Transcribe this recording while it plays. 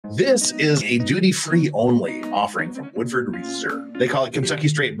This is a duty-free only offering from Woodford Reserve. They call it Kentucky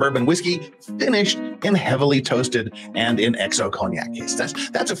Straight Bourbon Whiskey, finished in heavily toasted and in XO cognac case.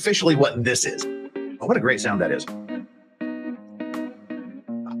 That's officially what this is. Oh, what a great sound that is.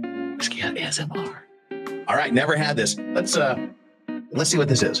 Whiskey ASMR. All right, never had this. Let's see what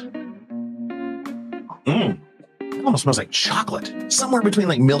this is. It almost smells like chocolate. Somewhere between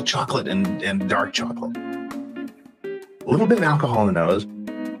like milk chocolate and dark chocolate. A little bit of alcohol in the nose.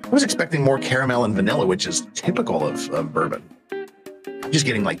 I was expecting more caramel and vanilla, which is typical of bourbon. I'm just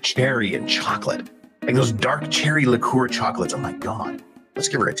getting like cherry and chocolate. Like those dark cherry liqueur chocolates. Oh my God. Let's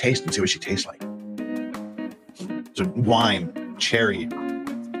give her a taste and see what she tastes like. So wine, cherry,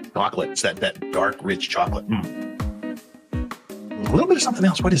 chocolate. It's that dark, rich chocolate. A little bit of something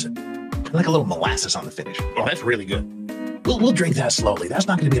else. What is it? Like a little molasses on the finish. Oh, that's really good. We'll drink that slowly. That's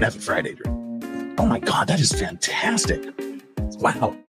not going to be an F Friday drink. Oh my God, that is fantastic. Wow.